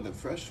 I'm feeling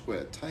fresh,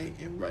 wet, tight,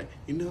 and right.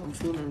 You know I'm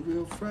feeling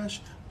real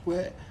fresh,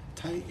 wet,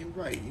 tight, and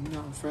right. You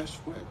know I'm fresh,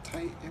 wet,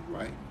 tight, and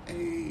right.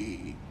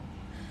 Hey.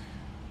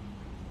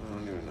 I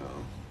don't even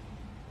know.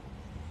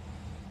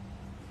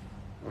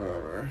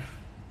 Whatever.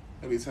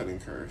 At least I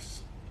didn't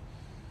curse.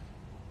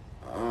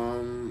 I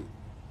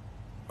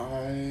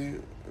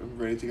am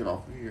ready to get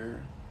off of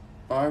here.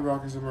 Bye,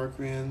 Rockers and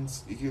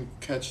Mercuryans. You can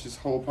catch this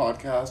whole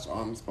podcast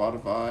on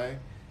Spotify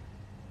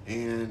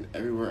and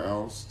everywhere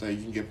else that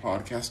you can get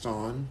podcasts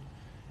on.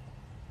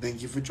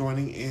 Thank you for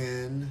joining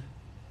in.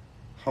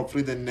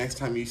 Hopefully the next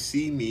time you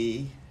see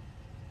me,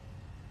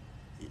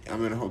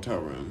 I'm in a hotel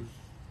room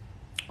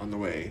on the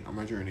way, on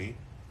my journey.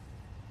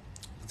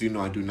 You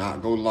know I do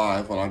not go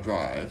live while I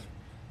drive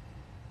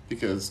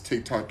because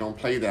TikTok don't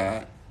play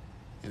that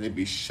and they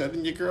be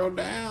shutting your girl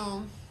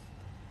down.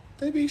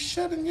 They be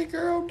shutting your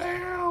girl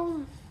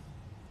down.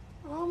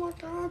 Oh my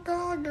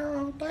God,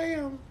 girl,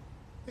 damn.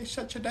 They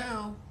shut you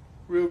down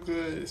real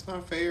good. It's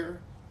not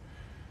fair.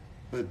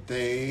 But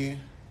they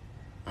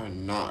are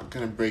not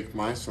going to break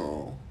my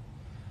soul.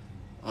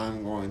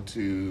 I'm going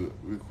to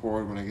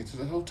record when I get to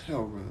the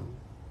hotel room.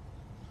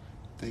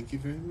 Thank you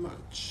very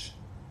much.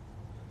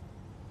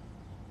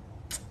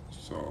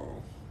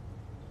 So,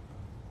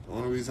 the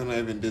only reason I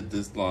even did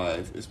this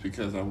live is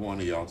because I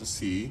wanted y'all to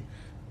see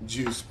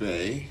Juice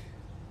Bay,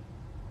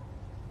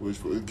 which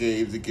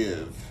gave the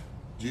give.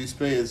 Juice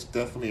Bay is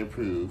definitely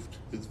approved.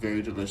 It's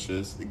very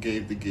delicious. It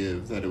gave the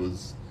give that it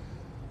was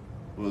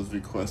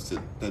requested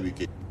that we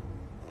gave.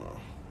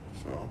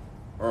 So,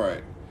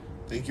 alright.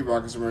 Thank you,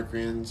 Rockers and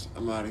Mercuryans.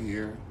 I'm out of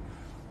here.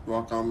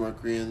 Rock on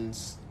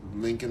Mercuryans.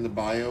 Link in the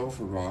bio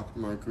for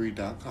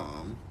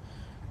rockmercury.com.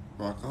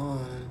 Rock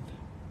on.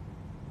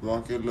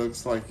 Rocket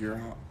looks like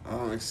you're.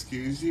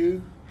 Excuse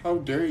you? How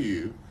dare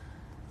you,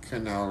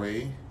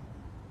 Canali?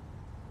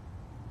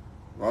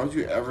 Why would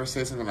you ever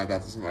say something like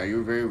that to somebody?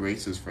 You're very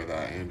racist for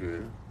that,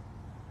 Andrew.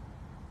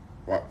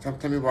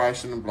 Tell me why I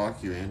shouldn't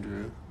block you,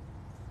 Andrew.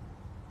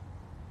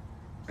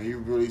 Are you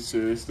really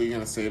seriously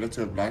gonna say that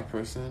to a black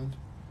person?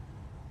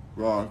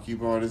 Rock, you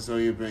bought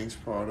Azealia Banks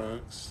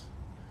products?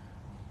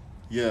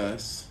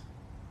 Yes,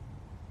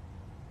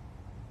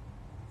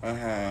 I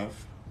have.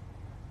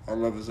 I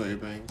love Azealia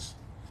Banks.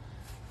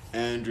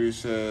 Andrew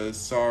says,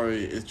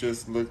 sorry, it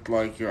just looked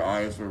like your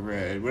eyes were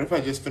red. What if I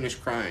just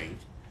finished crying?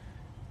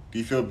 Do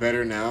you feel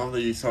better now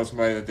that you saw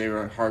somebody that they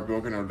were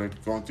heartbroken or they're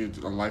going through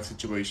life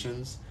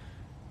situations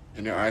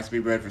and their eyes be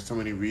red for so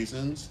many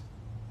reasons?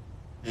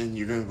 And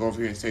you're going to go over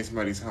here and say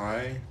somebody's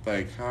high?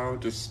 Like, how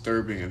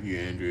disturbing of you,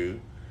 Andrew.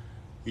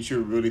 You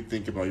should really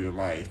think about your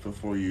life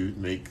before you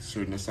make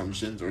certain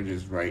assumptions or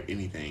just write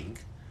anything.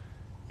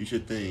 You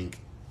should think,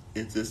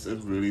 is this a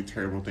really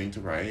terrible thing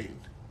to write?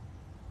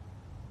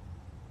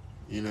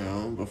 You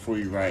know, before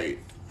you write.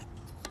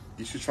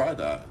 You should try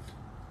that.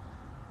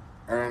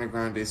 Ariana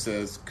Grande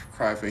says,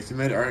 cry face. You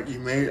made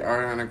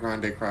Ariana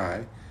Grande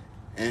cry.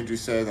 Andrew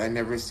says, I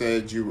never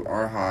said you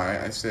are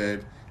high. I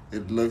said,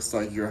 it looks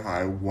like you're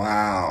high.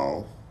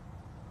 Wow.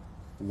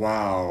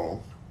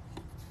 Wow.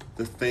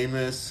 The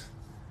famous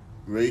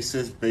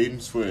racist bait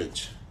and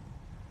switch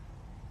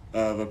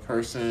of a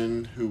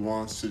person who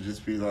wants to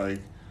just be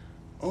like,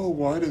 oh,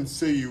 well, I didn't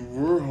say you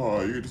were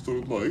high. You just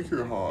don't like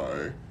you're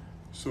high.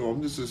 So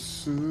I'm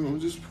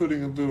just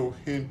putting a little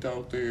hint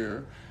out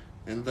there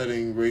and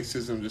letting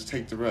racism just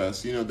take the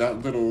rest. You know,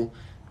 that little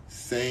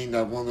saying,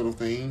 that one little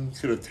thing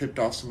could have tipped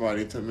off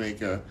somebody to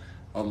make a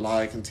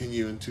lie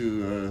continue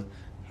into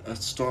a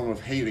storm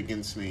of hate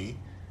against me.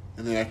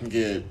 And then I can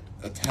get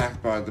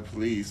attacked by the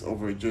police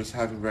over just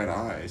having red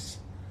eyes.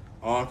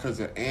 All because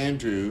of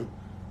Andrew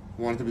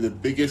wanted to be the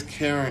biggest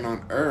Karen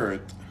on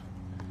earth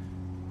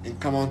and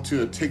come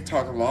onto a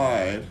TikTok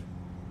live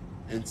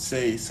and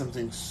say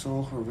something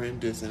so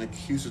horrendous and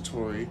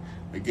accusatory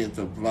against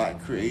a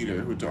black creator,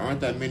 who there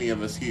aren't that many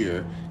of us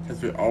here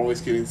because we're always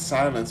getting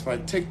silenced by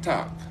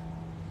TikTok.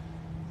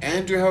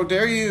 Andrew, how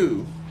dare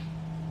you?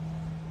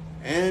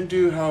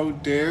 Andrew, how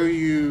dare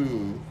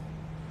you?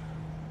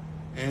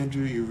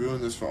 Andrew, you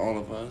ruined this for all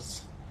of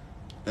us.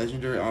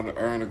 Legendary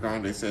Ariana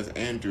Grande says,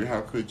 Andrew,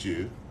 how could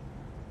you?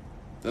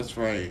 That's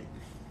right.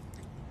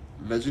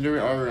 Legendary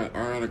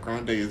Ariana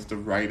Grande is the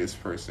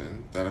rightest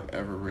person that I've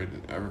ever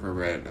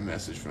read a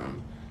message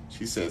from.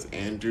 She says,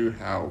 Andrew,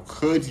 how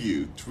could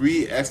you?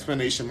 3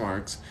 exclamation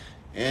marks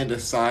and a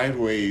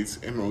sideways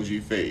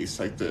emoji face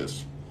like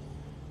this.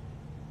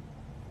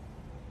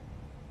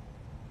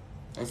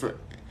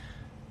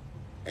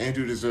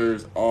 Andrew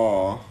deserves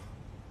all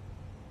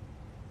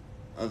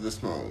of the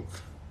smoke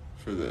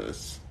for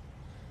this.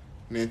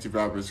 Nancy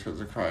Roberts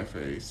has a cry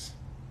face.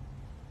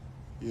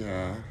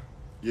 Yeah.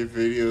 Your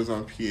videos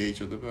on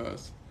PH are the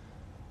best.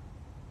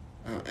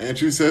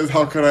 Andrew says,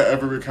 how could I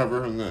ever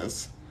recover from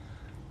this?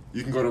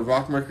 You can go to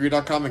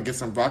rockmercury.com and get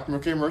some Rock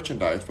Mercury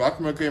merchandise.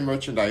 Rock Mercury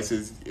merchandise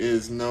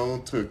is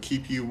known to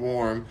keep you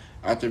warm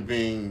after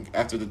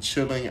the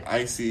chilling,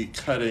 icy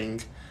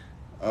cutting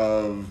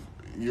of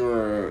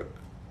your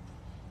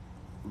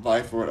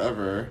life or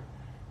whatever.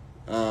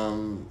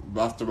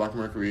 After Rock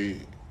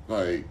Mercury,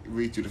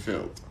 read through the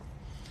field.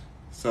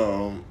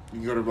 So you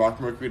can go to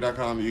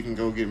rockmercury.com, you can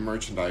go get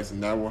merchandise,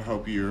 and that will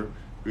help you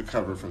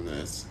recover from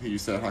this. You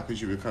said, how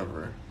could you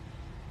recover?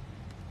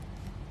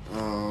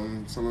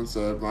 Someone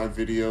said, my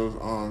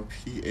videos on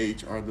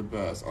PH are the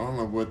best. I don't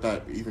know what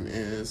that even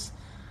is.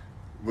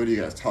 What are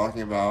you guys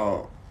talking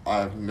about?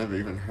 I've never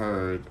even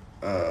heard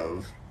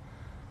of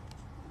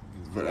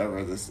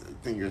whatever this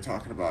thing you're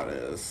talking about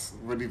is.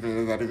 What even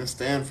does that even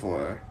stand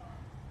for?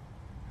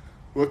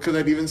 What could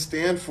that even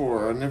stand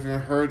for? I've never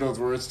even heard those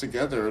words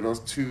together, those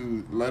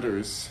 2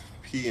 letters,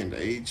 P and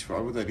H. Why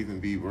would that even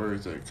be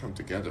words that come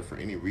together for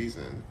any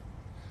reason?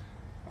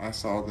 I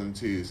saw them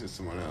too, said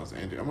someone else.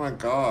 Andrew, oh my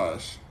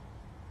gosh.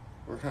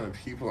 What kind of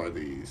people are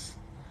these?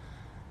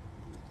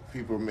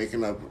 People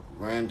making up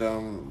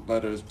random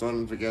letters, throwing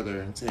them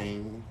together and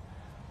saying,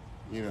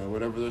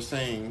 whatever they're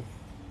saying.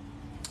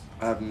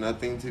 I have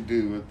nothing to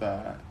do with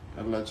that,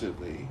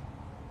 allegedly.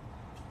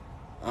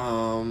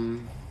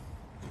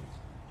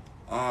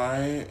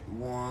 I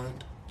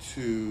want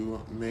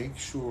to make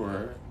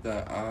sure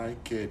that I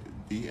get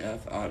the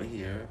F out of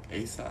here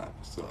ASAP.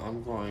 So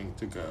I'm going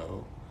to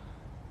go.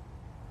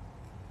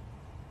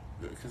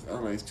 Because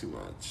LA is too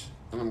much.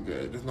 And I'm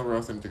good. There's nowhere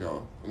else I need to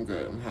go. I'm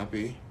good. I'm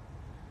happy.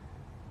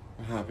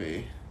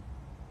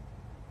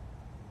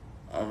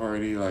 I've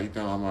already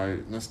done all my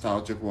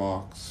nostalgic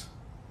walks.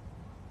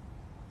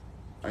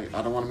 I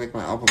don't want to make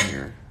my album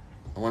here.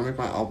 I want to make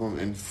my album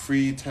in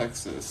free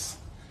Texas.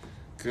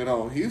 Good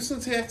old Houston,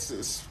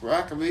 Texas, where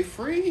I can be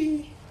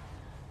free.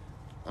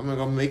 I'm going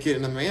to go make it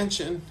in a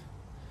mansion.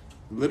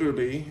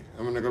 Literally,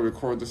 I'm going to go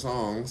record the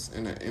songs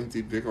in an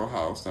empty big old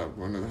house,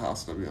 one of the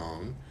houses that we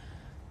own.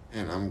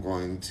 And I'm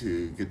going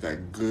to get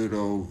that good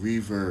old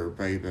reverb,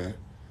 baby.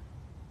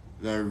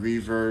 that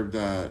reverb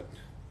that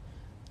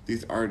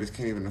these artists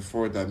can't even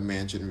afford, that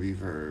mansion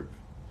reverb.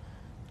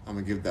 I'm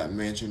gonna give that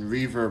mansion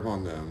reverb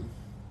on them.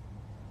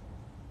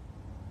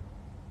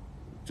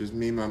 Just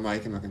me, my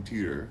mic, and my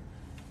computer.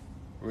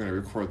 We're gonna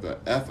record the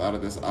F out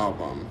of this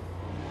album.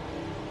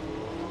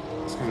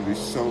 It's gonna be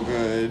so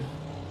good.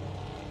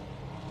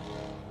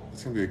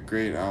 It's gonna be a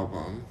great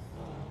album.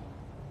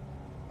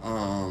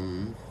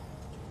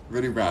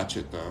 Really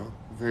ratchet though.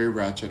 Very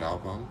ratchet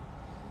album.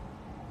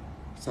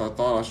 So I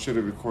thought I should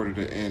have recorded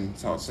it in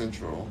South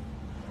Central.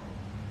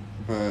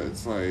 But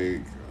it's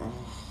like,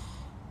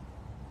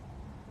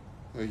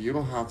 you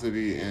don't have to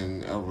be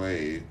in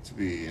LA to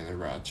be in a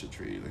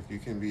ratchetry. Like, you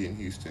can be in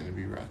Houston and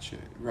be ratchet.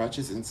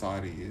 Ratchet's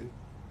inside of you.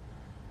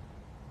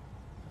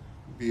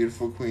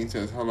 Beautiful Queen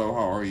says, hello,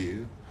 how are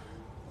you?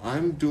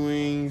 I'm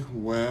doing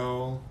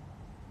well.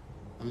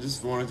 I'm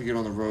just wanting to get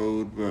on the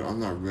road, but I'm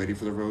not ready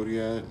for the road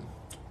yet.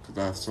 Because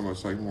I have so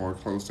much, like, more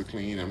clothes to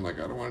clean. I'm like,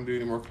 I don't want to do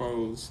any more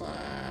clothes.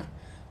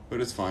 But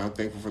it's fine. I'm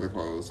thankful for the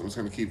clothes. I'm just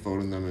going to keep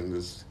folding them and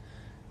just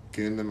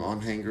getting them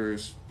on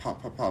hangers.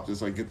 Pop, pop, pop.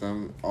 Just, like, get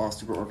them all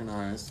super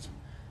organized.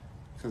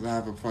 Because I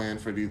have a plan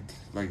for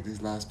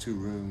these last 2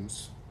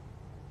 rooms.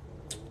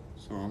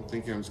 So I'm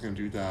thinking I'm just going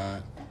to do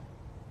that.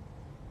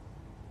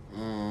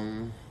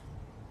 I'm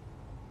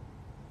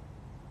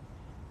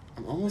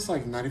almost,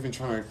 like, not even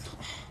trying to...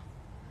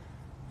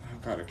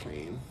 I've got to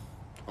clean.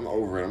 I'm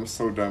over it. I'm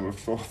so done with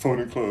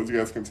folding clothes. You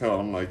guys can tell.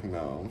 I'm like,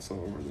 no, I'm so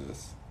over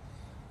this.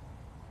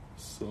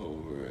 So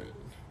over it.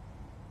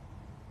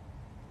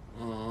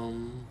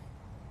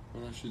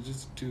 But I should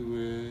just do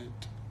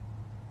it.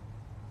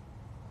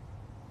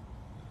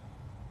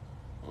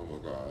 Oh my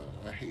god,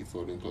 I hate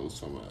folding clothes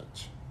so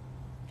much.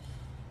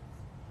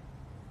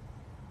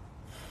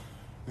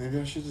 Maybe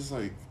I should just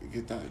like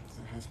get that,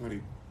 have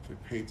somebody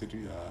paid to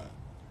do that.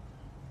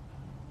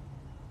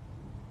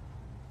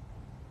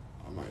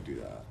 I might do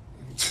that.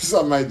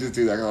 I might just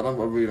do that because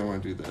I really don't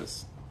want to do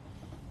this.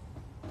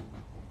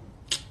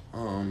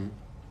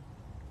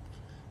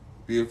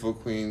 Beautiful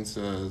Queen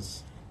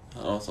says,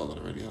 I saw that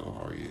already. Hello,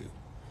 how are you?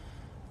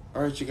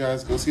 Alright, you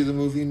guys, go see the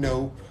movie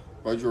Nope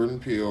by Jordan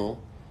Peele.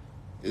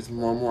 It's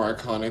more and more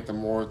iconic the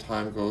more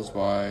time goes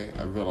by.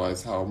 I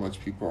realize how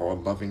much people are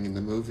loving in the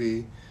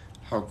movie,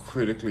 how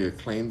critically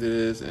acclaimed it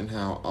is, and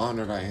how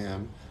honored I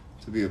am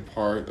to be a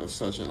part of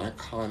such an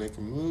iconic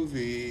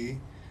movie.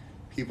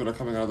 People are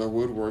coming out of the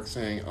woodwork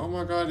saying, oh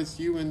my god, it's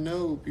you in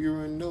Nope,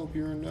 you're in Nope,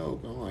 you're in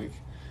Nope. I'm like,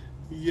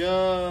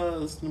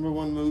 yes,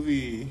 #1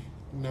 movie.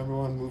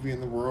 #1 movie in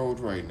the world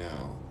right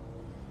now.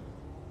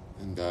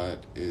 And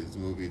that is the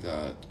movie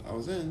that I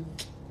was in.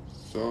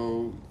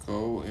 So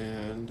go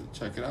and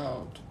check it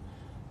out.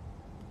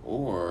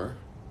 Or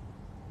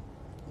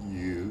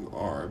you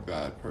are a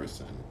bad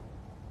person.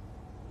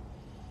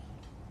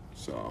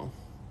 So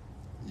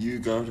you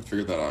got to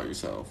figure that out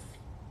yourself.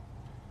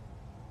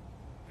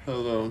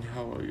 Hello, and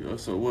how are you?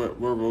 So what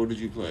role did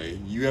you play?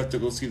 You have to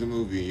go see the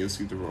movie and you'll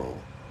see the role.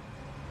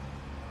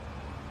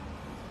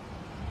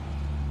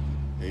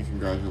 And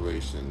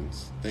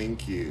congratulations.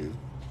 Thank you.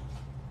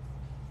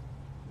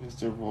 It's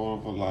the role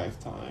of a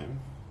lifetime.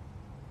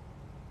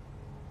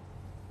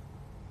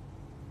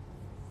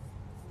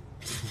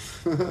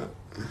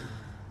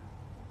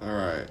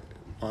 Alright.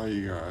 Bye,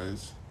 you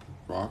guys.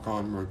 Rock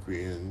on,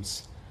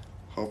 Mercuryans.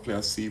 Hopefully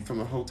I'll see you from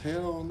the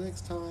hotel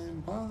next time.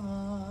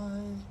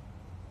 Bye.